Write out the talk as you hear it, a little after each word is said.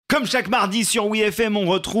Comme chaque mardi sur WeFM, on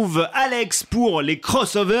retrouve Alex pour les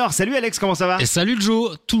crossovers. Salut Alex, comment ça va ? Et salut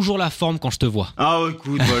Joe, toujours la forme quand je te vois. Ah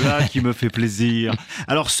écoute, voilà qui me fait plaisir.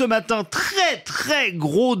 Alors ce matin, très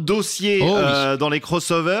gros dossier dans les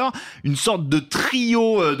crossovers. Une sorte de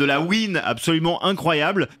trio de la Win absolument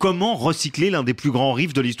incroyable. Comment recycler l'un des plus grands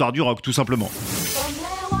riffs de l'histoire du rock, tout simplement.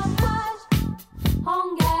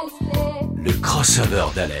 Le crossover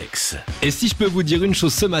d'Alex. Et si je peux vous dire une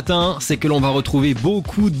chose ce matin, c'est que l'on va retrouver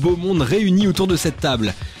beaucoup de beau monde réunis autour de cette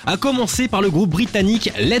table. À commencer par le groupe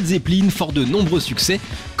britannique Led Zeppelin, fort de nombreux succès,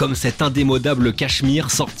 comme cet indémodable Cashmere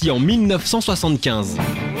sorti en 1975.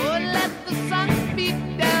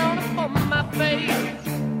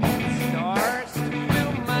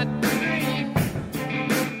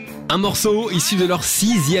 Un morceau issu de leur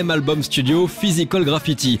 6e album studio, Physical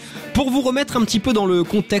Graffiti. Pour vous remettre un petit peu dans le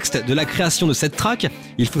contexte de la création de cette track,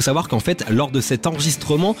 il faut savoir qu'en fait, lors de cet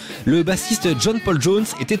enregistrement, le bassiste John Paul Jones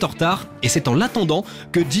était en retard et c'est en l'attendant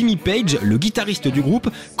que Jimmy Page, le guitariste du groupe,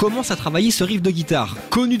 commence à travailler ce riff de guitare.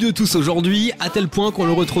 Connu de tous aujourd'hui, à tel point qu'on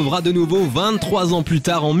le retrouvera de nouveau 23 ans plus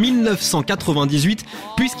tard en 1998,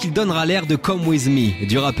 puisqu'il donnera l'air de Come With Me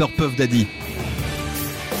du rappeur Puff Daddy.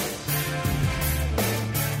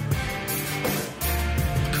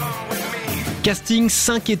 Casting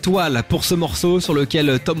 5 étoiles pour ce morceau sur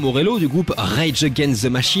lequel Tom Morello du groupe Rage Against the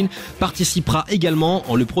Machine participera également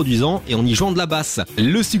en le produisant et en y jouant de la basse.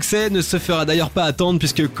 Le succès ne se fera d'ailleurs pas attendre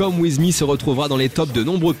puisque Come With Me se retrouvera dans les tops de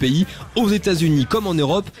nombreux pays, aux États-Unis comme en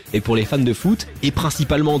Europe, et pour les fans de foot et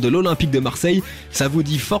principalement de l'Olympique de Marseille, ça vous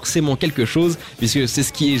dit forcément quelque chose puisque c'est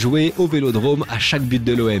ce qui est joué au Vélodrome à chaque but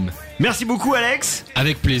de l'OM. Merci beaucoup Alex.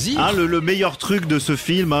 Avec plaisir. Le meilleur truc de ce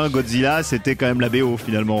film, Godzilla, c'était quand même la BO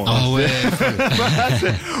finalement. Ah ouais.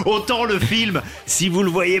 Autant le film, si vous le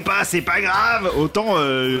voyez pas, c'est pas grave. Autant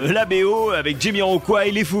la BO avec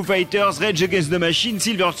Jamiroquai, les Foo Fighters, Rage Against the Machine,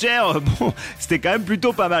 Silverchair, bon, c'était quand même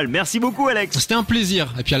plutôt pas mal. Merci beaucoup Alex. C'était un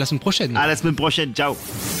plaisir. Et puis à la semaine prochaine. À la semaine prochaine, ciao.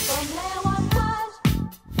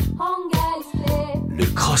 Le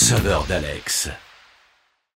crossover d'Alex.